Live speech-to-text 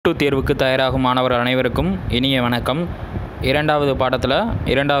தேர்வுக்கு தயாராகும் மாணவர்கள் அனைவருக்கும் இனிய வணக்கம். இரண்டாவது பாடத்தில்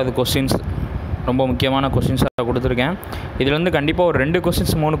இரண்டாவது கொஸ்டின்ஸ் ரொம்ப முக்கியமான கொஸ்டின்ஸாக கொடுத்துருக்கேன். இதில் கண்டிப்பாக ஒரு 2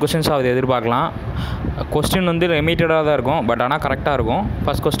 கொஸ்டின்ஸ் 3 கொஸ்டின்ஸ் ஆகுது எதிர்பார்க்கலாம். கொஸ்டின் லிமிட்டடாக தான் இருக்கும், பட் ஆனால் கரெக்டாக இருக்கும்.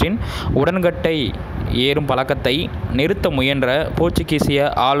 ஃபர்ஸ்ட் கொஸ்டின், உடன்கட்டை ஏறும் பழக்கத்தை நிறுத்த முயன்ற போர்ச்சுகீசிய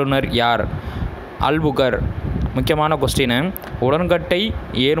ஆளுநர் யார்? அல்புகர். முக்கியமான கொஸ்டின், உடன்கட்டை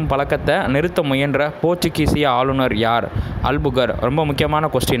ஏறும் பழக்கத்தை நிறுத்த முயன்ற போர்ச்சுகீசிய ஆளுநர் யார்? அல்புகர். ரொம்ப முக்கியமான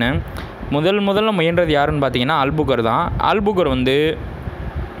கொஸ்டின். முதல்ல முயன்றது யாருன்னு பார்த்தீங்கன்னா அல்புகர் தான். அல்புகர்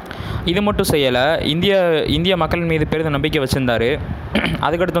இது மட்டும் செய்யலை, இந்திய மக்கள் மீது பெரிதும் நம்பிக்கை வச்சுருந்தார்.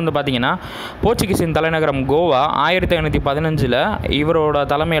 அதுக்கடுத்து பார்த்தீங்கன்னா போர்ச்சுகீஸின் தலைநகரம் கோவா 1515 இவரோட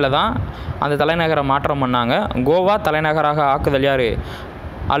தலைமையில் தான் அந்த தலைநகரை மாற்றம் பண்ணாங்க. கோவா தலைநகராக ஆக்குதல் யார்?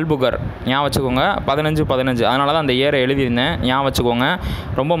 அல்புகர். ஞாபகம் வச்சுக்கோங்க. 1515, அதனால தான் அந்த ஏரை எழுதியிருந்தேன், ஞாபகம் வச்சுக்கோங்க.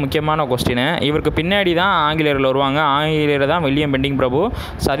 ரொம்ப முக்கியமான கொஸ்டின். இவருக்கு பின்னாடி தான் ஆங்கிலேயர்கள் வருவாங்க. ஆங்கிலேயர் தான் வில்லியம் பெண்டிங் பிரபு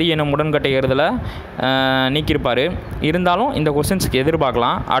சதி எனும் உடன்கட்டை ஏறுதலை நீக்கியிருப்பார். இருந்தாலும் இந்த கொஸ்டின்ஸுக்கு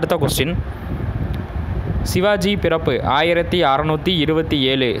எதிர்பார்க்கலாம். அடுத்த கொஸ்டின், சிவாஜி பிறப்பு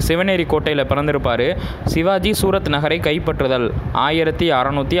 1627 சிவனேரி கோட்டையில் பிறந்திருப்பார். சிவாஜி சூரத் நகரை கைப்பற்றுதல்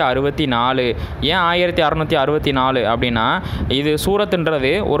 1664. ஏன் 1664 அப்படின்னா, இது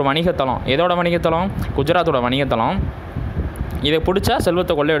சூரத்ன்றது ஒரு வணிகத்தலம். எதோட வணிகத்தலம்? குஜராத்தோட வணிகத்தலம். இதை பிடிச்சா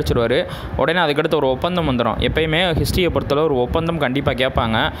செல்வத்தை கொள்ளையடிச்சிடுவார். உடனே அதுக்கடுத்து ஒரு ஒப்பந்தம் வந்துடும். எப்பயுமே ஹிஸ்ட்ரியை பொறுத்தளவு ஒரு ஒப்பந்தம் கண்டிப்பாக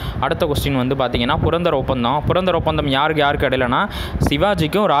கேட்பாங்க. அடுத்த கொஸ்டின் பார்த்தீங்கன்னா புரந்தர் ஒப்பந்தம். புரந்தர் ஒப்பந்தம் யாருக்கு இடையிலனா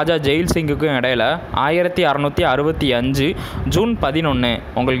சிவாஜிக்கும் ராஜா ஜெயில் சிங்குக்கும் இடையில 1665 ஜூன் 11.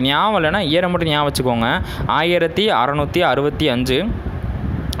 உங்களுக்கு ஞாபகம் இல்லைன்னா ஏற மட்டும் ஞாபகம் வச்சுக்கோங்க. 1665.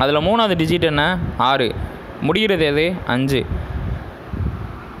 அதில் 3வது டிஜிட் என்ன? 6. முடிகிறது எது? 5.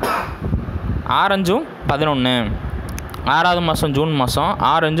 6 5 11. 6வது மாதம் ஜூன் மாதம்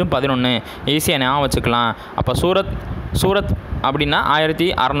 6 5 11. ஈஸியாக ஞாபகம் வச்சுக்கலாம். அப்போ சூரத் அப்படின்னா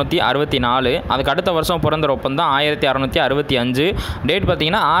 1664. அதுக்கு அடுத்த வருஷம் புரந்தர் ஒப்பந்தம் 1665. டேட்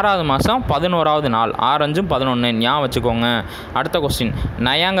பார்த்தீங்கன்னா 6வது மாதம் 11வது நாள் 6 5 11. ஞாபகம் வச்சுக்கோங்க. அடுத்த கொஸ்டின்,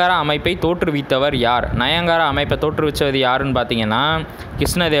 நயங்காரா அமைப்பை தோற்றுவித்தவர் யார்? நயங்காரா அமைப்பை தோற்றுவித்தது யாருன்னு பார்த்தீங்கன்னா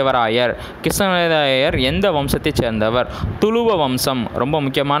கிருஷ்ணதேவராயர். கிருஷ்ணதேவராயர் எந்த வம்சத்தை சேர்ந்தவர்? துளுவ வம்சம். ரொம்ப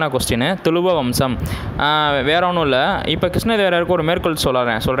முக்கியமான கொஸ்டின், துளுவ வம்சம். வேற ஒன்றும் இல்லை. இப்போ கிருஷ்ணதேவராயருக்கு ஒரு மேற்கோள்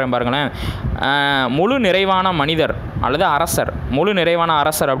சொல்கிறேன் பாருங்களேன். முழு நிறைவான மனிதர் அல்லது அரசர், முழு நிறைவான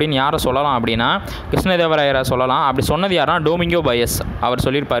அரசர் அப்படின்னு யாரை சொல்லலாம் அப்படின்னா கிருஷ்ணதேவராயரை சொல்லலாம். அப்படி சொன்னது யாருன்னா டோமிங்கோ பயஸ் அவர்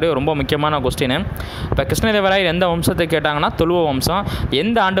சொல்லியிருப்பார். ரொம்ப முக்கியமான கொஸ்டின். இப்போ கிருஷ்ணதேவராயர் எந்த வம்சத்தை கேட்டாங்கன்னா துளுவ வம்சம்.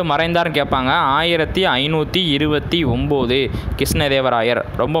 எந்த ஆண்டு மறைந்தார்னு கேட்பாங்க. 1529 கிருஷ்ணதேவராயர்.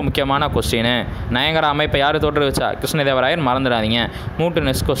 ரொம்ப முக்கியமான கொஸ்டின். நயங்கரா அமைப்பை யார் தோற்றுவிச்சா? கிருஷ்ணதேவராயர். மறந்துடாதீங்க.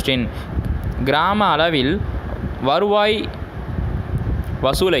 நெக்ஸ்ட் கொஸ்டின், கிராம அளவில் வருவாய்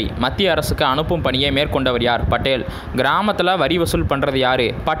வசூலை மத்திய அரசுக்கு அனுப்பும் பணியை மேற்கொண்டவர் யார்? பட்டேல். கிராமத்தில் வரி வசூல் பண்ணுறது யார்?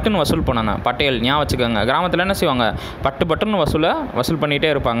 பட்டுன்னு வசூல் பண்ணணும், பட்டேல். ஞாபகம் வச்சுக்கோங்க. கிராமத்தில் என்ன செய்வாங்க? பட்டுன்னு வசூல் பண்ணிகிட்டே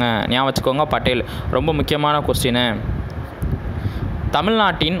இருப்பாங்க. ஞாபகம் வச்சுக்கோங்க, பட்டேல். ரொம்ப முக்கியமான கொஸ்டின்.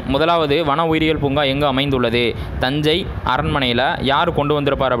 தமிழ்நாட்டின் முதலாவது வன உயிரியல் பூங்கா எங்கே அமைந்துள்ளது? தஞ்சை அரண்மனையில். யார் கொண்டு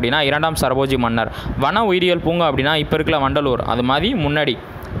வந்திருப்பார் அப்படின்னா 2ஆம் சரபோஜி மன்னர். வன உயிரியல் பூங்கா அப்படின்னா இப்போ இருக்கிற வண்டலூர், அது மாதிரி முன்னாடி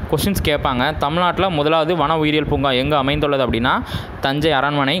கொஸ்டின்ஸ் கேட்பாங்க. தமிழ்நாட்டில் முதலாவது வன உயிரியல் பூங்கா எங்கே அமைந்துள்ளது அப்படின்னா தஞ்சை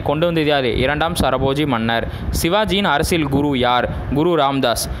அரண்மனை. கொண்டு வந்தது யார்? 2ஆம் சரபோஜி மன்னர். சிவாஜியின் அரசியல் குரு யார்? குரு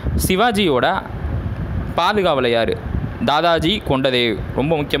ராம்தாஸ். சிவாஜியோட பாதுகாவலர் யார்? தாதாஜி கொண்டதேவ்.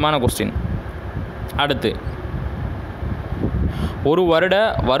 ரொம்ப முக்கியமான கொஸ்டின். அடுத்து, ஒரு வருட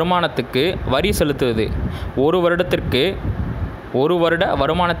வருமானத்துக்கு வரி செலுத்துவது. ஒரு வருட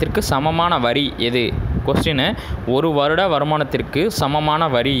வருமானத்திற்கு சமமான வரி எது? கொஸ்டின், ஒரு வருட வருமானத்திற்கு சமமான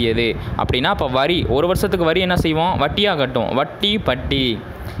வரி எது அப்படின்னா, இப்போ வரி ஒரு வருஷத்துக்கு வரி என்ன செய்வோம்? வட்டியாக கட்டும். வட்டி பட்டி,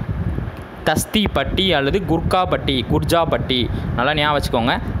 தஸ்தி பட்டி அல்லது குர்ஜா பட்டி. நல்லா ஞாபகம்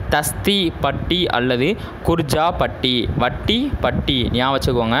வச்சுக்கோங்க. தஸ்தி பட்டி அல்லது குர்ஜா பட்டி, வட்டி பட்டி. ஞாபகம்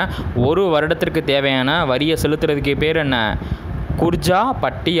வச்சுக்கோங்க. ஒரு வருடத்திற்கு தேவையான வரியை செலுத்துறதுக்கு பேர் என்ன? குர்ஜா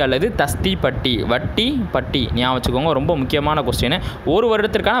பட்டி அல்லது தஸ்தி பட்டி, வட்டி பட்டி. ஞாபகம் வச்சுக்கோங்க. ரொம்ப முக்கியமான கொஸ்டின். ஒரு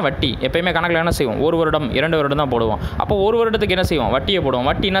வருடத்திற்கான வட்டி எப்பயுமே கணக்கில் என்ன செய்வோம்? 1 வருடம் 2 வருடம் தான் போடுவோம். அப்போ ஒரு வருடத்துக்கு என்ன செய்வோம்? வட்டியை போடுவோம்.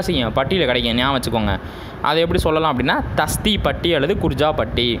 வட்டி என்ன செய்யும்? பட்டியில் கிடைக்கும். ஞாபகம் வச்சுக்கோங்க. அதை எப்படி சொல்லலாம் அப்படின்னா தஸ்தி பட்டி அல்லது குர்ஜா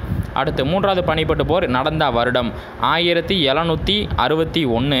பட்டி. அடுத்து, 3வது பனிப்பட்டு போர் நடந்த வருடம்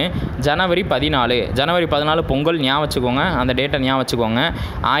 1761 ஜனவரி 14. ஜனவரி 14 பொங்கல். ஞாபகம் வச்சுக்கோங்க. அந்த டேட்டை ஞாபகம் வச்சுக்கோங்க.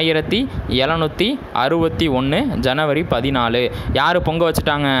 1761 ஜனவரி 14. யார் பொங்கல்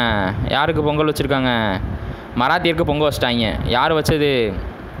வச்சுட்டாங்க? யாருக்கு பொங்கல் வச்சுருக்காங்க? மராத்தியருக்கு பொங்கல் வச்சுட்டாங்க. யார் வச்சது?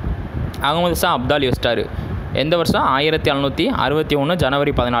 அகமது ஷா அப்தாலி வச்சிட்டாரு. எந்த வருஷம் 1761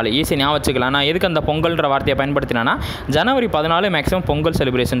 ஜனவரி 14. ஈஸி ஞாபகம் வச்சுக்கலாம். நான் எதுக்கு அந்த பொங்கல்ன்ற வார்த்தையை பயன்படுத்தினேன்னா ஜனவரி 14 மேக்ஸிமம் பொங்கல்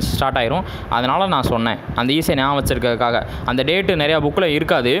செலிப்ரேஷன்ஸ் ஸ்டார்ட் ஆயிரும். அதனால் நான் சொன்னேன் அந்த ஈஸியை ஞாபகம் வச்சிருக்கிறதுக்காக. அந்த டேட்டு நிறையா புக்கில்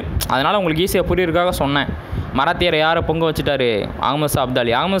இருக்காது, அதனால் உங்களுக்கு ஈஸியாக புரியறதுக்காக சொன்னேன். மராத்தியர் யாரை பொங்க வச்சுட்டாரு? அகமது ஷா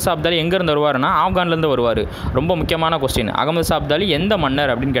அப்தாலி. அகமது ஷா அப்தாலி எங்கேருந்து வருவாருன்னா ஆப்கான்லேருந்து வருவார். ரொம்ப முக்கியமான கொஸ்டின். அகமது ஷா அப்தாலி எந்த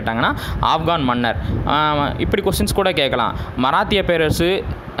மன்னர் அப்படின்னு கேட்டாங்கன்னா ஆப்கான் மன்னர். இப்படி கொஸ்டின்ஸ் கூட கேட்கலாம். மராத்திய பேரரசு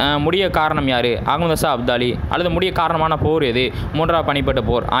முடிய காரணம் யார்? அகமது ஷா அப்தாலி. அல்லது முடிய காரணமான போர் எது? மூன்றாவது பனிப்பட்ட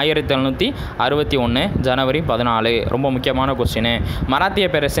போர் 1761 ஜனவரி 14. ரொம்ப முக்கியமான கொஸ்டின். மராத்திய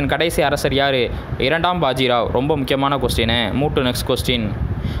பேரரசின் கடைசி அரசர் யார்? 2ஆம் பாஜிராவ். ரொம்ப முக்கியமான question. Move to next question.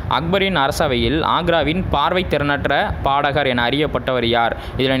 அக்பரின் அரசவையில் ஆக்ராவின் பார்வை திறனற்ற பாடகர் என அறியப்பட்டவர் யார்?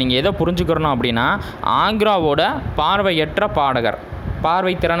 இதில் நீங்கள் எதை புரிஞ்சுக்கிறணும் அப்படின்னா ஆக்ராவோட பார்வையற்ற பாடகர்,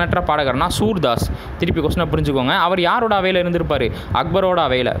 பார்வை திறனற்ற பாடகர்னா சூர்தாஸ். திருப்பி கொஸ்டினை புரிஞ்சுக்கோங்க. அவர் யாரோட அவையில் இருந்திருப்பார்? அக்பரோட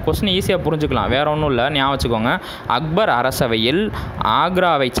அவையில். கொஸ்டின் ஈஸியாக புரிஞ்சுக்கலாம், வேற ஒன்றும் இல்லை, ஞாபகம் வச்சுக்கோங்க. அக்பர் அரசவையில்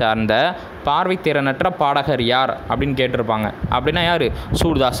ஆக்ராவை சார்ந்த பார்வை திறனற்ற பாடகர் யார் அப்படின்னு கேட்டிருப்பாங்க. அப்படின்னா யார்?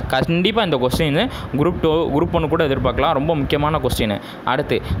 சூர்தாஸ். கண்டிப்பாக இந்த கொஸ்டின் குரூப் 2 குரூப் 1 கூட எதிர்பார்க்கலாம். ரொம்ப முக்கியமான கொஸ்டின்.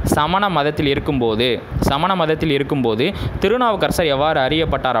 அடுத்து சமண மதத்தில் இருக்கும்போது திருநாவுக்கரசர் எவ்வாறு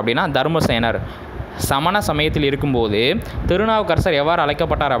அறியப்பட்டார் அப்படின்னா தர்மசேனர். சமண சமயத்தில் இருக்கும்போது திருநாவுக்கரசர் எவ்வாறு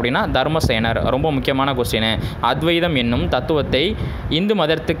அழைக்கப்பட்டார் அப்படின்னா தர்மசேனர். ரொம்ப முக்கியமான கொஸ்டின். அத்வைதம் என்னும் தத்துவத்தை இந்து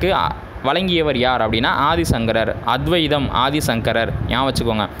மதத்துக்கு வழங்கியவர் யார் அப்படின்னா ஆதிசங்கரர். அத்வைதம் ஆதிசங்கரர். ஞாபகம்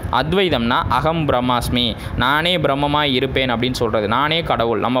வச்சுக்கோங்க. அத்வைதம்னா அகம் பிரம்மாஸ்மி, நானே பிரம்மமாய் இருப்பேன் அப்படின்னு சொல்கிறது, நானே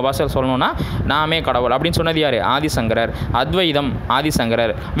கடவுள். நம்ம பாஷையில் சொல்லணும்னா நாமே கடவுள் அப்படின்னு சொன்னது யார்? ஆதிசங்கரர். அத்வைதம்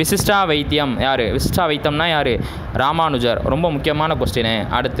ஆதிசங்கரர். விசிஷ்டா வைத்தியம் யார்? விசிஷ்டா வைத்தியம்னா யார்? ராமானுஜர். ரொம்ப முக்கியமான கொஸ்டின்.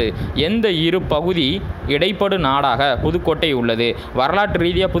 அடுத்து எந்த இரு பகுதி இடைப்படு நாடாக புதுக்கோட்டை உள்ளது? வரலாற்று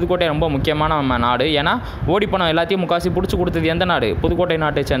ரீதியாக புதுக்கோட்டை ரொம்ப முக்கியமான நாடு. ஏன்னா ஓடிப்பணம் எல்லாத்தையும் முக்காசி பிடிச்சி கொடுத்தது எந்த நாடு? புதுக்கோட்டை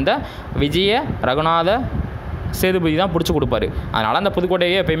நாட்டை சேர்ந்த விஜய ரகுநாத சேதுபதி தான் பிடிச்சி கொடுப்பாரு. அதனால் அந்த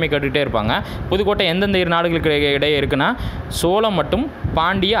புதுக்கோட்டையே எப்பயுமே கேட்டுகிட்டே இருப்பாங்க. புதுக்கோட்டை எந்தெந்த இரு நாடுகளுக்கு இடையே இருக்குன்னா சோழம் மற்றும்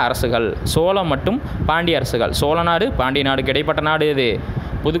பாண்டிய அரசுகள். சோழ நாடு பாண்டிய நாடுக்கு இடைப்பட்ட நாடு இது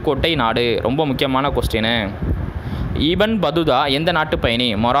புதுக்கோட்டை நாடு. ரொம்ப முக்கியமான கொஸ்டின். ஈபன் பதுதா எந்த நாட்டு பயணி?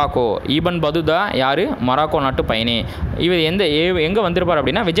 மொராக்கோ. ஈபன் பதுதா யார்? மொராக்கோ நாட்டு பயணி. இவர் எங்கே வந்திருப்பார்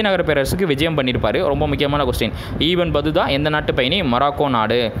அப்படின்னா விஜயநகர பேரரசுக்கு விஜயம் பண்ணியிருப்பார். ரொம்ப முக்கியமான கொஸ்டின். ஈபன் பதுதா எந்த நாட்டு பயணி? மொராக்கோ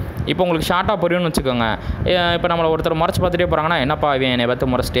நாடு. இப்போ உங்களுக்கு ஷார்ட்டாக புரியும்னு வச்சுக்கோங்க. இப்போ நம்மளை ஒருத்தர் முறைச்சி பார்த்துட்டே போகிறாங்கன்னா என்னப்பா இவன் என்னை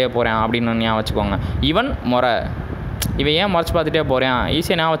பார்த்து முறைச்சிட்டே போகிறேன் அப்படின்னு ஞாபகம் வச்சுக்கோங்க. இவன் இவன் ஏன் முறைச்சி பார்த்துட்டே போகிறேன்?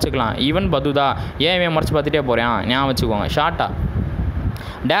 ஈஸியாக ஞாபகம் வச்சுக்கலாம். ஈவன் பதுதா ஏன் இவன் முறைச்சி பார்த்துட்டே போகிறேன்? ஞாபகம் வச்சுக்கோங்க ஷார்ட்டாக.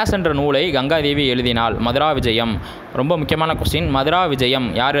 டேஸ் என்ற நூலை கங்காதேவி எழுதினாள். மதுரா விஜயம். ரொம்ப முக்கியமான கொஸ்டின். மதுரா விஜயம்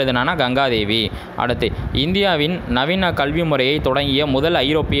யார் எழுதினானா? கங்காதேவி. அடுத்து இந்தியாவின் நவீன கல்வி முறையை தொடங்கிய முதல்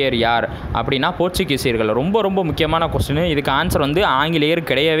ஐரோப்பியர் யார் அப்படின்னா போர்ச்சுகீசியர்கள். ரொம்ப ரொம்ப முக்கியமான கொஸ்டின். இதுக்கு ஆன்சர் ஆங்கிலேயர்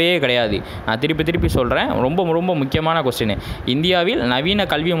கிடையாது. நான் திருப்பி சொல்கிறேன். ரொம்ப முக்கியமான கொஸ்டின். இந்தியாவில் நவீன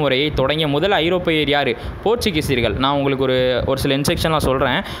கல்வி முறையை தொடங்கிய முதல் ஐரோப்பியர் யார்? போர்ச்சுகீசியர்கள். நான் உங்களுக்கு ஒரு சில இன்ஸ்ட்ரக்ஷன்லாம்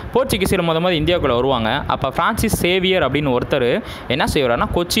சொல்கிறேன். போர்ச்சுகீசியர் முதல் இந்தியாவுக்குள்ளே வருவாங்க. அப்போ பிரான்சிஸ் சேவியர் அப்படின்னு ஒருத்தர் என்ன செய்வார்னா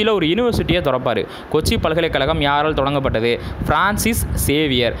கொச்சியில் ஒரு யூனிவர்சிட்டியை திறப்பார். கொச்சி பல்கலைக்கழகம் யாரால் தொடங்கப்பட்டது? Francis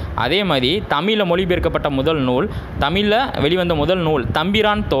Xavier. அதே மாதிரி தமிழில் மொழிபெயர்க்கப்பட்ட முதல் நூல், தமிழில் வெளிவந்த முதல் நூல்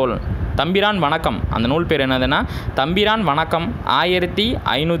தம்பிரான் வணக்கம். அந்த நூல் பேர் என்னதுன்னா தம்பிரான் வணக்கம்.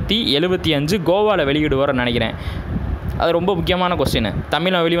 1575 கோவாவில் வெளியிடுவார்னு நினைக்கிறேன். அது ரொம்ப முக்கியமான கொஸ்டின்.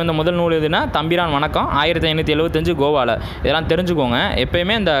 தமிழில் வெளிவந்த முதல் நூல் எதுனா தம்பிரான் வணக்கம் 1575 கோவாவில். இதெல்லாம் தெரிஞ்சுக்கோங்க.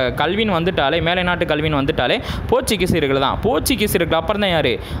 எப்போயுமே இந்த கல்வின்னு வந்துட்டாலே, மேலை நாட்டு கல்வின்னு வந்துட்டாலே போர்ச்சுகீசியர்கள் தான். போர்ச்சுகீசியர்கள் அப்புறம் தான்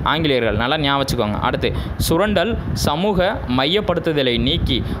யார்? ஆங்கிலேயர்கள். நல்லா ஞாபகம் வச்சுக்கோங்க. அடுத்து சுரண்டல் சமூக மையப்படுத்துதலை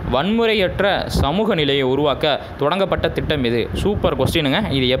நீக்கி வன்முறையற்ற சமூக நிலையை உருவாக்க தொடங்கப்பட்ட திட்டம் இது. சூப்பர் கொஸ்டினுங்க.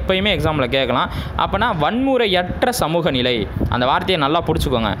 இது எப்பயுமே எக்ஸாமில் கேட்கலாம். அப்போனா வன்முறையற்ற சமூக நிலை, அந்த வார்த்தையை நல்லா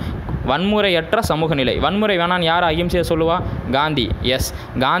பிடிச்சிக்கோங்க. வன்முறையற்ற சமூக நிலை. வன்முறை வேணான்னு யார் அகிம்சையை சொல்லுவா? காந்தி. எஸ்,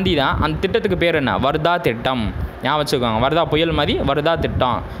 காந்தி தான். அந்த திட்டத்துக்கு பேர் என்ன? வர்தா திட்டம். ஞாபகம் வச்சுக்கோங்க. வர்தா புயல் மாதிரி வர்தா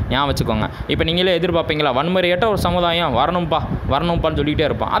திட்டம். ஞாபகம் வச்சுக்கோங்க. இப்போ நீங்களே எதிர்பார்ப்பீங்களா வன்முறையற்ற ஒரு சமுதாயம் வரணும்ப்பான்னு சொல்லிகிட்டே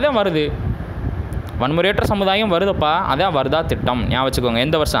இருப்பான். அதான் வருது. வன்முறையற்ற சமுதாயம் வருதுப்பா, அதான் வர்தா திட்டம். ஞாபகம் வச்சுக்கோங்க.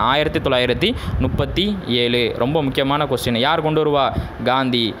 எந்த வருஷம்? 1937. ரொம்ப முக்கியமான கொஸ்டின். யார் கொண்டு வருவா?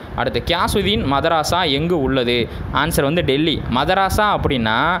 காந்தி. அடுத்து கியாசுதீன் மதராசா எங்கு உள்ளது? ஆன்சர் டெல்லி. மதராசா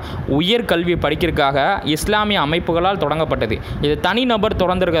அப்படின்னா உயர்கல்வி படிக்கிறதுக்காக இஸ்லாமிய அமைப்புகளால் தொடங்கப்பட்டது. இது தனிநபர்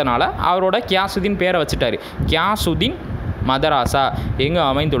திறந்திருக்கிறதுனால அவரோட கியாசுதீன் பேரை வச்சுட்டாரு. கியாசுதீன் மதராசா எங்கே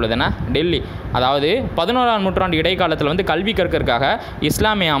அமைந்துள்ளதுன்னா டெல்லி. அதாவது 11ஆம் நூற்றாண்டு இடைக்காலத்தில் கல்வி கற்கிறதுக்காக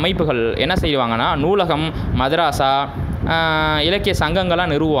இஸ்லாமிய அமைப்புகள் என்ன செய்வாங்கன்னா நூலகம், மதராசா, இலக்கிய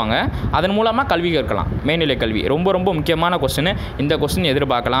சங்கங்கள்லாம் நிறுவுவாங்க. அதன் மூலமாக கல்வி கற்கலாம், மேல்நிலை கல்வி. ரொம்ப ரொம்ப முக்கியமான கொஸ்டின். இந்த கொஸ்டின்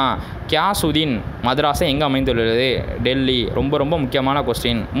எதிர்பார்க்கலாம். கியாசுதீன் மதராஸை எங்கே அமைந்துள்ளது? டெல்லி. ரொம்ப ரொம்ப முக்கியமான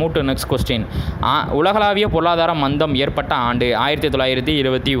கொஸ்டின். மூட்டு நெக்ஸ்ட் கொஸ்டின். உலகளாவிய பொருளாதார மந்தம் ஏற்பட்ட ஆண்டு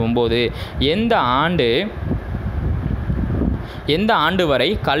 1929. எந்த ஆண்டு வரை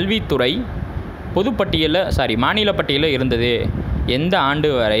கல்வித்துறை மாநில பட்டியலில் இருந்தது? எந்த ஆண்டு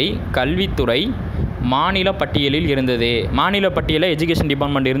வரை கல்வித்துறை மாநில பட்டியலில் இருந்தது? மாநில பட்டியலில் எஜுகேஷன்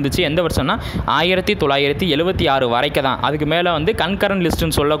டிபார்ட்மெண்ட் இருந்துச்சு. எந்த வருஷம்னா 1976 வரைக்கும் தான். அதுக்கு மேலே வந்து கன்கரண்ட்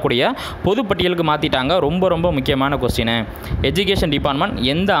லிஸ்ட்டுன்னு சொல்லக்கூடிய பொதுப்பட்டியலுக்கு மாற்றிட்டாங்க. ரொம்ப ரொம்ப முக்கியமான கொஸ்டின். எஜுகேஷன் டிபார்ட்மெண்ட்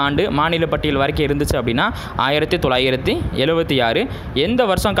எந்த ஆண்டு மாநில பட்டியல் வரைக்கும் இருந்துச்சு அப்படின்னா 1976. எந்த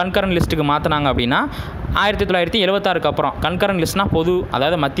வருஷம் கன்கரண்ட் லிஸ்ட்டுக்கு மாற்றினாங்க அப்படின்னா 1976க்கு அப்புறம். கன்கரண்ட் லிஸ்ட்னால் பொது,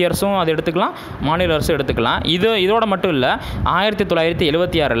 அதாவது மத்திய அரசும் அதை எடுத்துக்கலாம், மாநில அரசும் எடுத்துக்கலாம். இதோட மட்டும் இல்லை,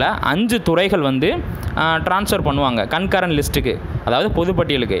 1976 5 துறைகள் வந்து ட்ரான்ஸ்ஃபர் பண்ணுவாங்க கன்கரண்ட் லிஸ்ட்டுக்கு, அதாவது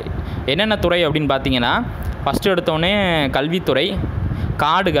பொதுப்பட்டியலுக்கு. என்னென்ன துறை அப்படின்னு பார்த்தீங்கன்னா, ஃபஸ்ட்டு எடுத்தோடனே கல்வித்துறை,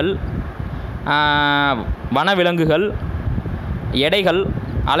 காடுகள், வனவிலங்குகள், எடைகள்,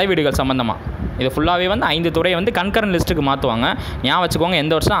 அளவீடுகள் சம்மந்தமாக. இது ஃபுல்லாகவே வந்து 5 துறையை வந்து கன்கரண்ட் லிஸ்ட்டுக்கு மாற்றுவாங்க. ஞாபகம் வச்சுக்கோங்க.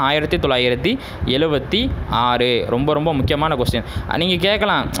 எந்த வருஷம்? 1976. ரொம்ப ரொம்ப முக்கியமான கொஸ்டின். நீங்கள்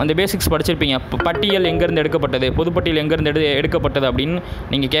கேட்கலாம், அந்த பேசிக்ஸ் படிச்சிருப்பீங்க, பட்டியல் எங்கேருந்து எடுக்கப்பட்டது, பொதுப்பட்டியல் எங்கேருந்து எடுக்கப்பட்டது அப்படின்னு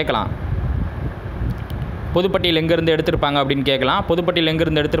நீங்கள் கேட்கலாம். பொதுப்பட்டியல் எங்கேருந்து எடுத்திருப்பாங்க அப்படின்னு கேட்கலாம். பொதுப்பட்டியல்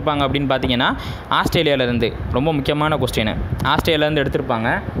எங்கேருந்து எடுத்திருப்பாங்க அப்படின்னு பார்த்தீங்கன்னா ஆஸ்திரேலியாவிலேருந்து. ரொம்ப முக்கியமான கொஸ்டின். ஆஸ்திரேலியாவிலேருந்து எடுத்திருப்பாங்க,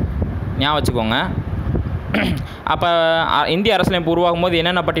 ஞாபகம் வச்சுக்கோங்க. அப்போ இந்திய அரசியலமைப்பு உருவாகும் போது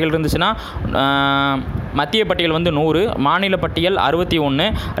என்னென்ன பட்டியல் இருந்துச்சுன்னா, மத்திய பட்டியல் வந்து 100, மாநில பட்டியல் 61,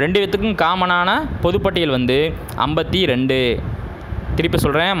 2 பேத்துக்கும் காமனான பொதுப்பட்டியல் வந்து 52. திருப்பி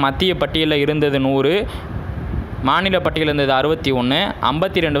சொல்கிறேன், மத்திய பட்டியலில் இருந்தது 100, மாநில பட்டியல் இருந்தது 61,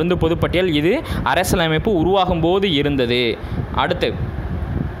 52 வந்து பொதுப்பட்டியல். இது அரசியலமைப்பு உருவாகும் போது இருந்தது. அடுத்து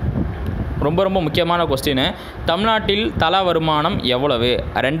ரொம்ப ரொம்ப முக்கியமான கொஸ்டின். தமிழ்நாட்டில் தலா வருமானம் எவ்வளவு?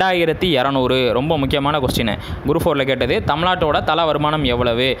 2200. ரொம்ப முக்கியமான கொஸ்டின். குரூப் 4ல் கேட்டது. தமிழ்நாட்டோட தலா வருமானம்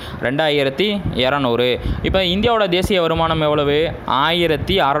எவ்வளவு? 2200. இப்போ இந்தியாவோட தேசிய வருமானம் எவ்வளவு?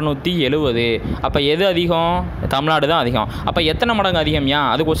 1670. அப்போ எது அதிகம்? தமிழ்நாடு தான் அதிகம். அப்போ எத்தனை மடங்கு அதிகம்?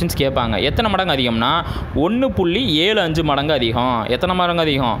 அது கொஸ்டின்ஸ் கேட்பாங்க. எத்தனை மடங்கு அதிகம்னா 1.75 மடங்கு அதிகம். எத்தனை மடங்கு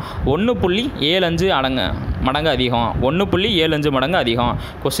அதிகம்? 1.75 மடங்கு அதிகம். 1.75 மடங்கு அதிகம்.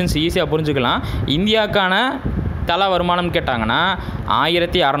 கொஸ்டின்ஸ் ஈஸியாக புரிஞ்சுக்கலாம். இந்தியாவுக்கான தலா வருமானம் கேட்டாங்கன்னா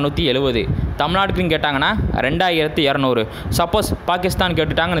 1670. தமிழ்நாட்டுக்குன்னு கேட்டாங்கன்னா 2200. சப்போஸ் பாகிஸ்தான்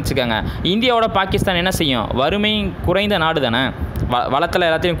கேட்டுட்டாங்கன்னு வச்சுக்கோங்க. இந்தியாவோட பாகிஸ்தான் என்ன செய்யும்? வறுமை குறைந்த நாடு தானே, வளத்தில்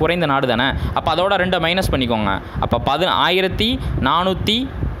எல்லாத்தையும் குறைந்த நாடு தானே. அப்போ அதோட 2 மைனஸ் பண்ணிக்கோங்க. அப்போ 1443.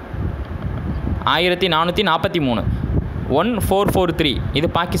 1443 இது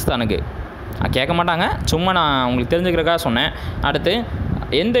பாகிஸ்தானுக்கு. கேட்க மாட்டாங்க, சும்மா நான் உங்களுக்கு தெரிஞ்சுக்கிறதுக்காக சொன்னேன். அடுத்து,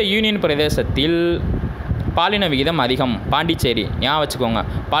 எந்த யூனியன் பிரதேசத்தில் பாலின விகிதம் அதிகம்? பாண்டிச்சேரி. ஞாபகம் வச்சுக்கோங்க.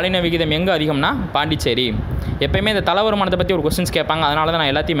 பாலின விகிதம் எங்கே அதிகம்னா பாண்டிச்சேரி. எப்போயுமே இந்த தலை வருமானத்தை பற்றி ஒரு கொஸ்டின்ஸ் கேட்பாங்க, அதனால தான்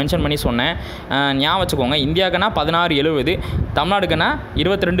நான் எல்லாத்தையும் மென்ஷன் பண்ணி சொன்னேன். ஞாபகம் வச்சுக்கோங்க. இந்தியாவுக்குன்னா 1670, தமிழ்நாடுக்குன்னா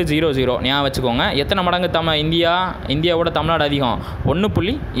 2200. ஞாபகம் வச்சுக்கோங்க. எத்தனை மடங்கு இந்தியாவோட தமிழ்நாடு அதிகம்?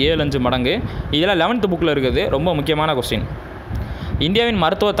 1.75 மடங்கு. இதெல்லாம் 11th புக்கில் இருக்குது. ரொம்ப முக்கியமான கொஸ்டின். இந்தியாவின்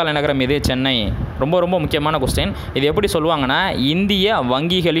மருத்துவ தலைநகரம் எது? சென்னை. ரொம்ப ரொம்ப முக்கியமான கொஸ்டின். இது எப்படி சொல்லுவாங்கன்னா, இந்திய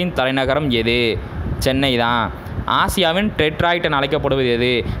வங்கிகளின் தலைநகரம் எது? சென்னை தான். ஆசியாவின் டெட்ராய்ட் என அழைக்கப்படுவது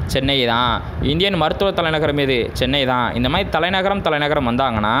எது? சென்னை தான். இந்தியன் மருத்துவ தலைநகரம் எது? சென்னை தான். இந்த மாதிரி தலைநகரம்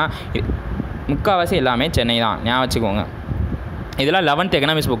வந்தாங்கன்னா முக்கால்வாசி எல்லாமே சென்னை தான். ஞாபகம் வச்சுக்கோங்க. இதெல்லாம் 11th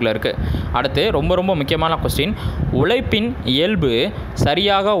எக்கனாமிக்ஸ் புக்கில் இருக்குது. அடுத்து ரொம்ப ரொம்ப முக்கியமான கொஸ்டின். உழைப்பின் இயல்பு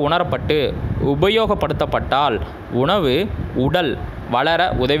சரியாக உணரப்பட்டு உபயோகப்படுத்தப்பட்டால் உணவு உடல் வளர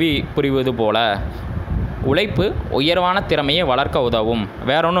உதவி புரிவது போல உழைப்பு உயர்வான திறமையை வளர்க்க உதவும்.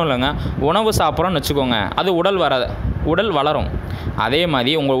 வேற ஒன்றும் இல்லைங்க. உணவு சாப்பிட்றோன்னு வச்சுக்கோங்க, அது உடல் வளரும். அதே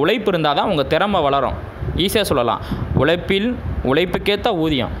மாதிரி உங்கள் உழைப்பு இருந்தால் தான் உங்கள் திறமை வளரும். ஈஸியாக சொல்லலாம். உழைப்புக்கேற்ற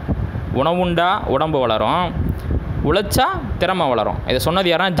ஊதியம். உணவுண்டா உடம்பு வளரும், உழைச்சா திறமை வளரும். இதை சொன்னது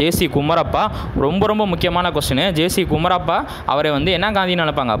யாருன்னா ஜேசி குமரப்பா. ரொம்ப ரொம்ப முக்கியமான கொஸ்டின். ஜேசி குமரப்பா அவரை வந்து என்ன காந்தின்னு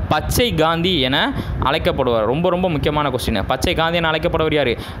நினைப்பாங்க? பச்சை காந்தி என அழைக்கப்படுவார். ரொம்ப ரொம்ப முக்கியமான கொஸ்டின். பச்சை காந்தி என அழைக்கப்படுவர்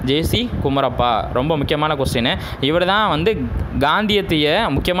யார்? ஜேசி குமரப்பா. ரொம்ப முக்கியமான கொஸ்டின். இவர் தான் வந்து காந்தியத்திய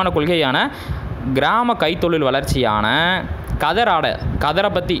முக்கியமான கொள்கையான கிராம கைத்தொழில் வளர்ச்சியான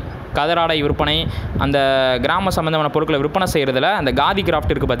கதராடை விற்பனை, அந்த கிராம சம்பந்தமான பொருட்களை விற்பனை செய்கிறதுல அந்த காதி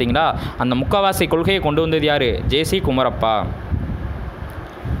கிராஃப்ட் இருக்குது பார்த்தீங்களா, அந்த முக்கால்வாசி கொள்கையை கொண்டு வந்தது யார்? ஜேசி குமரப்பா.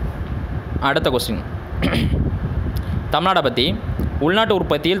 அடுத்த கொஸ்டின். தமிழ்நாடை பற்றி. உள்நாட்டு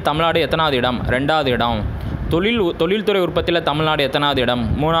உற்பத்தியில் தமிழ்நாடு எத்தனாவது இடம்? 2வது இடம். தொழில்துறை உற்பத்தியில் தமிழ்நாடு எத்தனாவது இடம்?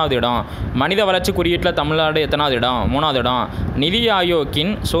 3வது இடம். மனித வளர்ச்சி குறியீட்டில் தமிழ்நாடு எத்தனாவது இடம்? 3வது இடம். நிதி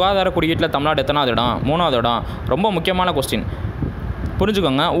ஆயோக்கின் சுகாதார குறியீட்டில் தமிழ்நாடு எத்தனாவது இடம்? 3வது இடம். ரொம்ப முக்கியமான கொஸ்டின்,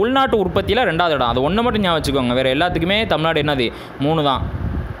 புரிஞ்சுக்கோங்க. உள்நாட்டு உற்பத்தியில் 2வது இடம். அது ஒன்று மட்டும் ஞாபகம் வச்சுக்கோங்க. வேறு எல்லாத்துக்குமே தமிழ்நாடு என்னது? 3 தான்.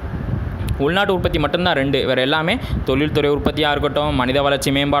 உள்நாட்டு உற்பத்தி மட்டும்தான் 2. வேறு எல்லாமே தொழில்துறை உற்பத்தியாக இருக்கட்டும், மனித வளர்ச்சி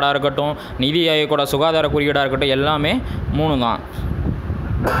மேம்பாடாக இருக்கட்டும், நிதி ஆயோக்கோட சுகாதார குறியீடாக இருக்கட்டும், எல்லாமே 3 தான்.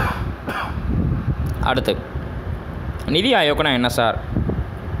 அடுத்து, நிதி ஆயோக்னா என்ன சார்?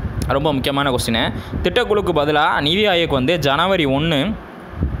 ரொம்ப முக்கியமான கொஸ்டின். திட்டக்குழுக்கு பதிலாக நிதி ஆயோக் வந்து ஜனவரி 1,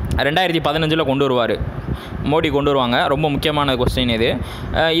 2015 கொண்டு வருவார். மோடி கொண்டு வருவாங்க. ரொம்ப முக்கியமான கொஸ்டின் இது.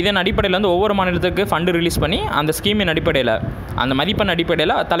 இதன் அடிப்படையில் வந்து ஒவ்வொரு மாநிலத்துக்கு ஃபண்டு ரிலீஸ் பண்ணி அந்த ஸ்கீமின் அடிப்படையில், அந்த மதிப்பெண்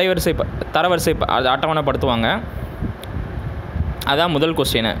அடிப்படையில் தரவரிசை அட்டவணைப்படுத்துவாங்க. அதான் முதல்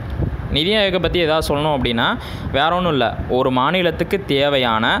கொஸ்டின். நிதி ஆயோகை பற்றி ஏதாவது சொல்லணும் அப்படின்னா வேற ஒன்றும் இல்லை, ஒரு மாநிலத்துக்கு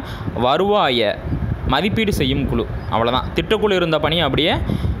தேவையான வருவாயை மதிப்பீடு செய்யும் குழு, அவ்வளோதான். திட்டக்குழு இருந்த பணி அப்படியே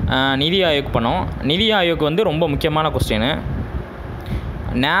நிதி ஆயோக் பண்ணோம். நிதி ஆயோக் வந்து ரொம்ப முக்கியமான question.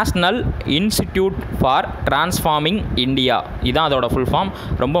 National institute for transforming India, இதுதான் அதோட ஃபுல் ஃபார்ம்.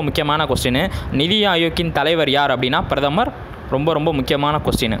 ரொம்ப முக்கியமான கொஸ்டின். நிதி ஆயோக்கின் தலைவர் யார் அப்படின்னா பிரதமர். ரொம்ப ரொம்ப முக்கியமான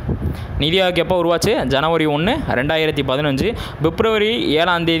கொஸ்டின். நிதி ஆயோக் எப்போ உருவாச்சு? ஜனவரி 1, 2015. பிப்ரவரி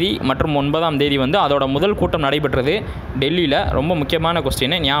 7ஆம் தேதி மற்றும் 9ஆம் தேதி வந்து அதோட முதல் கூட்டம் நடைபெற்றது டெல்லியில். ரொம்ப முக்கியமான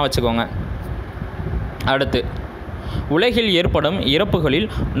கொஸ்டின், ஞாபகம் வச்சுக்கோங்க. அடுத்து, உலகில் ஏற்படும் இறப்புகளில்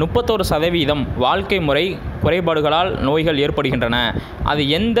 31% வாழ்க்கை முறை குறைபாடுகளால் நோய்கள் ஏற்படுகின்றன. அது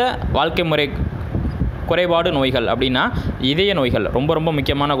எந்த வாழ்க்கை முறை குறைபாடு நோய்கள் அப்படின்னா இதய நோய்கள். ரொம்ப ரொம்ப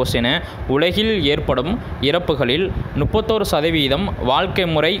முக்கியமான கொஸ்டின். உலகில் ஏற்படும் இறப்புகளில் 31% வாழ்க்கை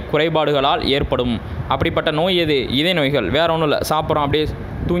முறை குறைபாடுகளால் ஏற்படும். அப்படிப்பட்ட நோய் எது? இதய நோய்கள். வேறு ஒன்றும் இல்லை, சாப்பிட்றோம் அப்படியே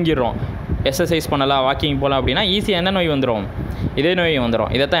தூங்கிடுறோம், எக்ஸசைஸ் பண்ணலாம், வாக்கிங் போகலாம் அப்படின்னா ஈஸியாக என்ன நோய் வந்துடும்? இதய நோய்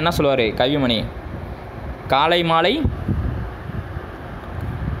வந்துடும். இதைத்தான் என்ன சொல்லுவார் கவிமணி? காலை மாலை,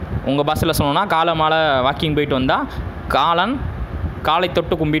 உங்கள் பஸ்ஸில் சொன்னோன்னா காலை மாலை வாக்கிங் போயிட்டு வந்தால் காலை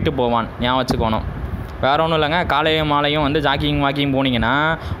தொட்டு கும்பிட்டு போவான். ஞாபகம் வச்சுக்கணும். வேறு ஒன்றும் இல்லைங்க, காலையும் மாலையும் வந்து வாக்கிங் போனீங்கன்னா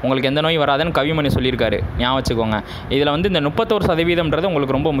உங்களுக்கு எந்த நோய் வராதுன்னு கவிமணி சொல்லியிருக்காரு. ஞாபகம் வச்சுக்கோங்க. இதில் வந்து இந்த 31%ன்றது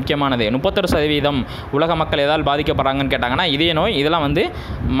உங்களுக்கு ரொம்ப முக்கியமானது. 31% உலக மக்கள் எதால் பாதிக்கப்படுறாங்கன்னு கேட்டாங்கன்னா இதய நோய். இதெல்லாம் வந்து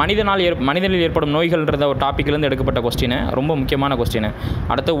மனிதனில் ஏற்படும் நோய்கள்ன்றத ஒரு டாப்பிக்லேருந்து எடுக்கப்பட்ட கொஸ்டின். ரொம்ப முக்கியமான கொஸ்டின்.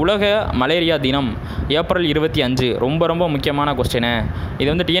 அடுத்து, உலக மலேரியா தினம் ஏப்ரல் 25. ரொம்ப ரொம்ப முக்கியமான கொஸ்டின். இது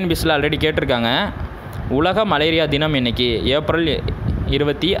வந்து TNPSCயில் ஆல்ரெடி கேட்டிருக்காங்க. உலக மலேரியா தினம் இன்னைக்கு ஏப்ரல்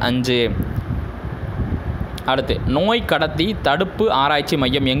 25. அடுத்து, நோய் கடத்தி தடுப்பு ஆராய்ச்சி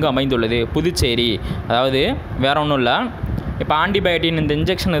மையம் எங்கே அமைந்துள்ளது? புதுச்சேரி. அதாவது வேற ஒன்றும் இல்லை, இப்போ ஆன்டிபயோட்டின் இந்த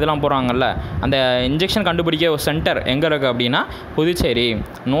இன்ஜெக்ஷன் இதெல்லாம் போடுறாங்கல்ல, அந்த இன்ஜெக்ஷன் கண்டுபிடிக்க ஒரு சென்டர் எங்கே இருக்குது அப்படின்னா புதுச்சேரி.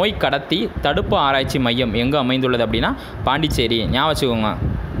 நோய் கடத்தி தடுப்பு ஆராய்ச்சி மையம் எங்கே அமைந்துள்ளது அப்படின்னா பாண்டிச்சேரி. ஞாபகம் வச்சுக்கோங்க.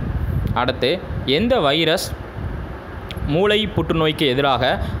 அடுத்து, எந்த வைரஸ் மூளை புற்றுநோய்க்கு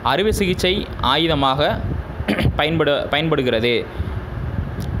எதிராக அறுவை சிகிச்சை ஆயுதமாக பயன்படுகிறது?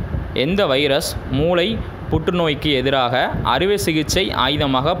 எந்த வைரஸ் மூளை புற்றுநோய்க்கு எதிராக அறுவை சிகிச்சை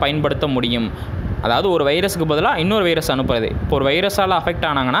ஆயுதமாக பயன்படுத்த முடியும்? அதாவது ஒரு வைரஸுக்கு பதிலாக இன்னொரு வைரஸ் அனுப்புறது. இப்போ ஒரு வைரஸால் அஃபெக்ட்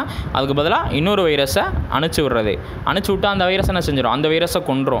ஆனாங்கன்னா அதுக்கு பதிலாக இன்னொரு வைரஸை அனுப்பிச்சி விடுறது. அனுப்பிச்சி விட்டால் அந்த வைரஸ் என்ன செஞ்சிடும்? அந்த வைரஸை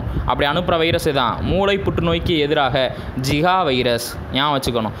கொன்றும். அப்படி அனுப்புகிற வைரஸ் தான் மூளை புற்றுநோய்க்கு எதிராக ஜிகா வைரஸ். ஞாபகம்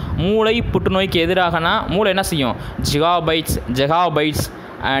வச்சுக்கணும். மூளை புற்றுநோய்க்கு எதிராகனா மூளை என்ன செய்யும்? ஜெகாபைட்ஸ்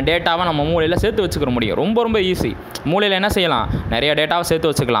டேட்டாவை நம்ம மூளையில் சேர்த்து வச்சுக்கிற முடியும். ரொம்ப ரொம்ப ஈஸி. மூளையில் என்ன செய்யலாம்? நிறைய டேட்டாவை சேர்த்து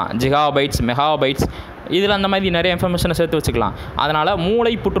வச்சுக்கலாம். ஜிகாபைட்ஸ், மெகாபைட்ஸ், இதில் அந்த மாதிரி நிறைய இன்ஃபர்மேஷனை சேர்த்து வச்சுக்கலாம். அதனால்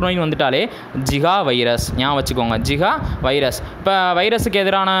மூளை புற்றுநோய்னு வந்துட்டாலே ஜிகா வைரஸ். ஞாபகம் வச்சுக்கோங்க, ஜிகா வைரஸ். இப்போ வைரஸுக்கு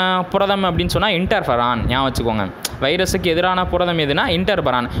எதிரான புரதம் அப்படின்னு சொன்னால் இன்டர்ஃபெரான். ஞாபகம் வச்சுக்கோங்க. வைரஸுக்கு எதிரான புரதம் எதுனா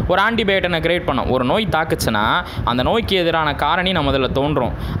இன்டர்ஃபெரான். ஒரு ஆன்டிபயோட்டினை கிரியேட் பண்ணோம். ஒரு நோய் தாக்குச்சுன்னா அந்த நோய்க்கு எதிரான காரணி நம்ம அதில்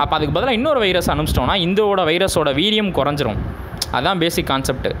தோன்றும். அப்போ அதுக்கு பதிலாக இன்னொரு வைரஸ் அனுப்பிச்சிட்டோம்னா இந்த வைரஸோட வீரியம் குறைஞ்சிரும். அதுதான் பேசிக்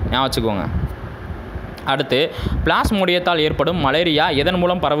கான்செப்ட். ஞாபகம் வச்சுக்கோங்க. அடுத்து, பிளாஸ்மோடியத்தால் ஏற்படும் மலேரியா எதன்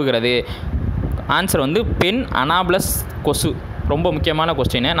மூலம் பரவுகிறது? ஆன்சர் வந்து பெண் அனாபிளஸ் கொசு. ரொம்ப முக்கியமான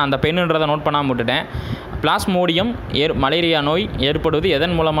கொஸ்டின். நான் அந்த பெண்ணுன்றதை நோட் பண்ணாமல் விட்டுட்டேன். பிளாஸ்மோடியம் மலேரியா நோய் ஏற்படுவது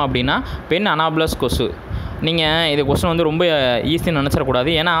எதன் மூலமாக அப்படின்னா பெண் அனாபிளஸ் கொசு. நீங்கள் இது கொஸ்டின் வந்து ரொம்ப ஈஸின்னு நினச்சிடக்கூடாது.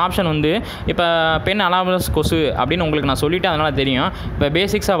 ஏன்னா ஆப்ஷன் வந்து இப்போ பெண் அனாபிளஸ் கொசு அப்படின்னு உங்களுக்கு நான் சொல்லிவிட்டு அதனால் தெரியும். இப்போ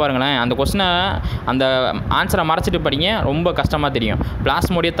பேசிக்ஸாக பாருங்களேன், அந்த கொஸ்டினை அந்த ஆன்சரை மறைச்சிட்டு படிங்க, ரொம்ப கஷ்டமாக தெரியும்.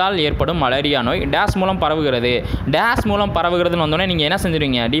 பிளாஸ்மோடியத்தால் ஏற்படும் மலேரியா நோய் டேஸ் மூலம் பரவுகிறது. டேஸ் மூலம் பரவுகிறதுன்னு வந்தோடனே நீங்கள் என்ன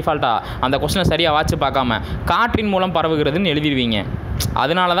செஞ்சுருவீங்க? டிஃபால்ட்டாக அந்த கொஸ்டினை சரியாக வாட்சி பார்க்காம காற்றின் மூலம் பரவுகிறதுன்னு எழுதிடுவீங்க.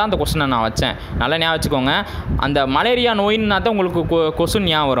 அதனால தான் அந்த கொஸ்டினை நான் வச்சேன். நல்லா ஞாபகம் வச்சுக்கோங்க. அந்த மலேரியா நோயின்னா தான் உங்களுக்கு கொஸ்டின்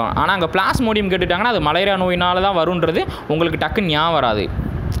ஞாபகம் வரும். ஆனால் அங்கே பிளாஸ்மோடியம் கேட்டுட்டாங்கன்னா அது மலேரியா நோயினால தான் வருன்றது உங்களுக்கு டக்குன்னு ஞாபகம் வராது.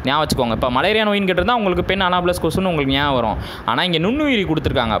 ஞாபகம் வச்சுக்கோங்க. இப்போ மலேரியா நோயின்னு கேட்டிருந்தால் உங்களுக்கு பெண் அனாபிளஸ் கொசுன்னு உங்களுக்கு ஞாபகம் வரும். ஆனால் இங்கே நுண்ணுயிரி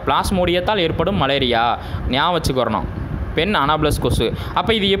கொடுத்துருக்காங்க, பிளாஸ்மோடியத்தால் ஏற்படும் மலேரியா, ஞாபகம் வச்சுக்கிறணும், பெண் அனாபிளஸ் கொசு.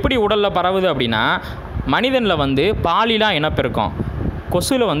 அப்போ இது எப்படி உடலில் பரவுது அப்படின்னா, மனிதனில் வந்து பாலிலா இனப்பெருக்கம்,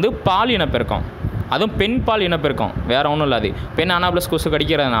 கொசுவில் வந்து பால் இனப்பெருக்கம், அதுவும் பெண் பால் இனப்பெருக்கம், வேறு ஒன்றும் இல்லாது. பெண் அனாபிளஸ் கொசு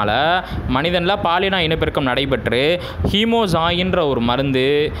கடிக்கிறதுனால மனிதனில் பாலினா இனப்பெருக்கம் நடைபெற்று ஹீமோசாயின்ற ஒரு மருந்து,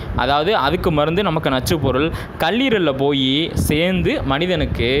 அதாவது அதுக்கு மருந்து நமக்கு நச்சு பொருள் கல்லீரலில் போய் சேர்ந்து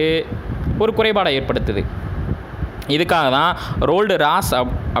மனிதனுக்கு ஒரு குறைபாடை ஏற்படுத்துது. இதுக்காக தான் ரோல்டு ராஸ்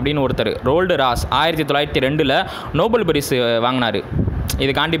அப்படின்னு ஒருத்தர், ரோல்டு ராஸ் 1902 நோபல் பரிசு வாங்கினார்.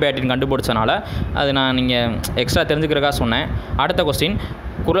 இதுக்கு ஆன்டிபயோட்டிக் கண்டுபிடிச்சனால அது நான் நீங்கள் எக்ஸ்ட்ரா தெரிஞ்சுக்கிறக்காக சொன்னேன். அடுத்த கொஸ்டின்,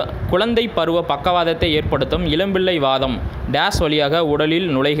 குழந்தை பருவ பக்கவாதத்தை ஏற்படுத்தும் இளம்பிள்ளை வாதம் டேஸ் வழியாக உடலில்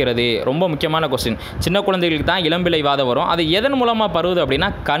நுழைகிறது. ரொம்ப முக்கியமான கொஸ்டின். சின்ன குழந்தைகளுக்கு தான் இளம்பிள்ளை வாதம் வரும். அது எதன் மூலமாக பரவுது அப்படின்னா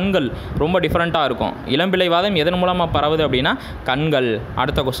கண்கள். ரொம்ப டிஃப்ரெண்ட்டாக இருக்கும். இளம்பிள்ளை வாதம் எதன் மூலமாக பரவுது அப்படின்னா கண்கள்.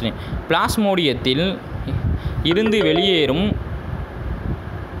 அடுத்த கொஸ்டின், பிளாஸ்மோடியத்தில் இருந்து வெளியேறும்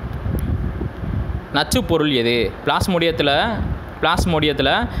நச்சு பொருள் எது? பிளாஸ்மோடியத்தில்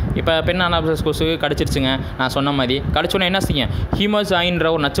இப்போ பெண் அனாபிளஸ் கொசு கடிச்சிருச்சுங்க, நான் சொன்ன மாதிரி கடிச்சோன்னே என்ன செய்யும், ஹீமோசாயின்ற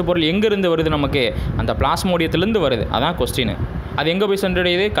ஒரு நச்சு பொருள் எங்கேருந்து வருது நமக்கு, அந்த பிளாஸ்மோடியத்திலேருந்து வருது. அதான் கொஸ்டின். அது எங்கே போய்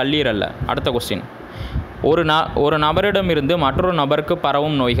சென்றடையுது, கல்லீரல்ல. அடுத்த கொஸ்டின், ஒரு நபரிடமிருந்து மற்றொரு நபருக்கு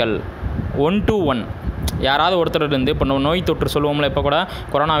பரவும் நோய்கள். 1 to 1, யாராவது ஒருத்தர் இருந்து இப்போ நோய் தொற்று சொல்லுவோம்ல, இப்போ கூட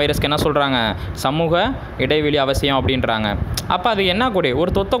கொரோனா வைரஸ்க்கு என்ன சொல்கிறாங்க, சமூக இடைவெளி அவசியம் அப்படின்றாங்க. அப்போ அது என்ன கூட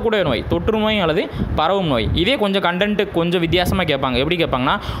ஒரு தொத்தக்கூடிய நோய், தொற்று நோய் அல்லது பரவும் நோய். இதே கொஞ்சம் கண்டென்ட்டு கொஞ்சம் வித்தியாசமாக கேட்பாங்க. எப்படி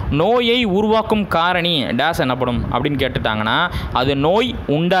கேட்பாங்கன்னா, நோயை உருவாக்கும் காரணி டேஸ் எனப்படும் அப்படின்னு கேட்டுட்டாங்கன்னா அது நோய்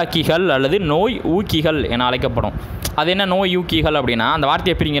உண்டாக்கிகள் அல்லது நோய் ஊக்கிகள் என அழைக்கப்படும். அது என்ன நோய் ஊக்கிகள் அப்படின்னா, அந்த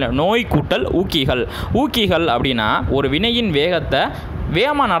வார்த்தையை பிரிங்கிற நோய் கூட்டல் ஊக்கிகள். ஊக்கிகள் அப்படின்னா ஒரு வினையின் வேகத்தை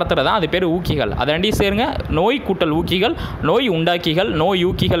வேகமாக நடத்துகிறதா அது பேர் ஊக்கிகள். அதை ரெண்டையும் சேருங்க, நோய் கூட்டல் ஊக்கிகள், நோய் உண்டாக்கிகள், நோய்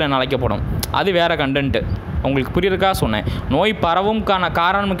ஊக்கிகள் என அழைக்கப்படும். அது வேறு கண்டென்ட்டு, உங்களுக்கு புரியுறதுக்காக சொன்னேன். நோய் பரவும்கான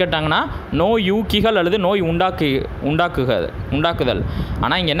காரணம் கேட்டாங்கன்னா நோய் ஊக்கிகள் அல்லது நோய் உண்டாக்குதல்.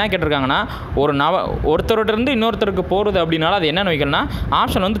 ஆனால் இங்கே என்ன கேட்டிருக்காங்கன்னா, ஒருத்தரோட்டிருந்து இன்னொருத்தருக்கு போகிறது அப்படின்னால அது என்ன நோய்கள்னா,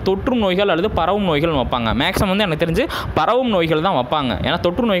 ஆப்ஷன் வந்து தொற்றும் நோய்கள் அல்லது பரவும் நோய்கள் வைப்பாங்க. மேக்ஸிமம் வந்து எனக்கு தெரிஞ்சு பரவும் நோய்கள் தான் வைப்பாங்க. ஏன்னா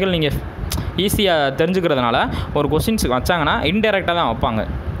தொற்று நோய்கள் நீங்கள் ஈஸியாக தெரிஞ்சுக்கிறதுனால ஒரு கொஸ்டின்ஸ் வச்சாங்கன்னா இன்டெரக்டாக தான் வைப்பாங்க.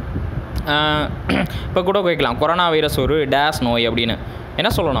 இப்போ கூட கேட்கலாம், கொரோனா வைரஸ் ஒரு டேஸ் நோய் அப்படின்னு என்ன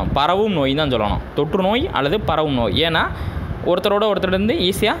சொல்லணும், பரவும் நோய் தான் சொல்லணும், தொற்று நோய் அல்லது பரவும் நோய். ஏன்னா ஒருத்தரோட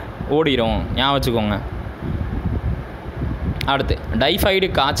ஈஸியாக ஓடிடும், ஞாபகம் வச்சுக்கோங்க. அடுத்து, டைஃபாய்டு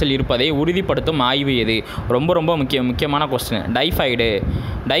காய்ச்சல் இருப்பதை உறுதிப்படுத்தும் ஆய்வு எது? ரொம்ப ரொம்ப முக்கியமான கொஸ்டின்.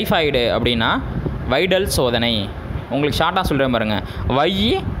 டைஃபாய்டு அப்படின்னா வைடல் சோதனை. உங்களுக்கு ஷார்ட்டாக சொல்கிறேன் பாருங்கள்,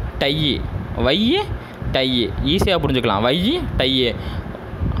 வையி டையி ஈஸியாக புரிஞ்சுக்கலாம். டையி.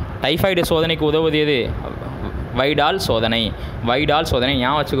 டைஃபாய்டு சோதனைக்கு உதவுவது எது? வைடால் சோதனை.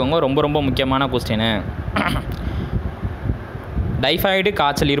 ஞாபகம் வச்சுக்கோங்க, ரொம்ப ரொம்ப முக்கியமான கொஸ்டின். டைஃபாய்டு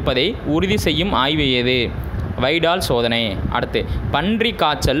காய்ச்சல் இருப்பதை உறுதி செய்யும் ஆய்வு எது? வைடால் சோதனை. அடுத்து, பன்றி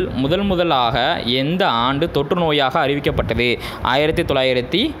காய்ச்சல் முதலாக எந்த ஆண்டு தொற்று நோயாக அறிவிக்கப்பட்டது?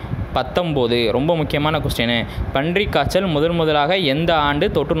 1919. ரொம்ப முக்கியமான கொஸ்டின். பன்றி காய்ச்சல் முதலாக எந்த ஆண்டு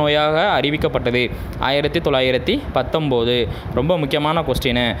தொற்று நோயாக அறிவிக்கப்பட்டது? 1919. ரொம்ப முக்கியமான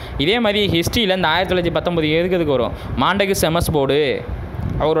கொஸ்டின். இதே மாதிரி ஹிஸ்ட்ரியில் இந்த 1919 எதுக்கு வரும், மாண்டகு செமஸ் போர்டு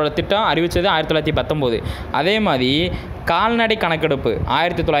அவரோட திட்டம் அறிவித்தது 1919. அதே மாதிரி கால்நடை கணக்கெடுப்பு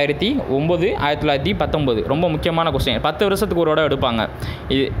 1909, 1919. ரொம்ப முக்கியமான கொஸ்டின். 10 வருஷத்துக்கு ஒரு எடுப்பாங்க.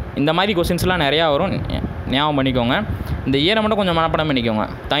 இந்த மாதிரி கொஸ்டின்ஸ்லாம் நிறையா வரும், ஞாபகம் பண்ணிக்கோங்க. இந்த இயரை மட்டும் கொஞ்சம் மனப்பாடம் பண்ணிக்கோங்க.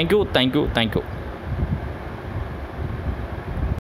 தேங்க்யூ.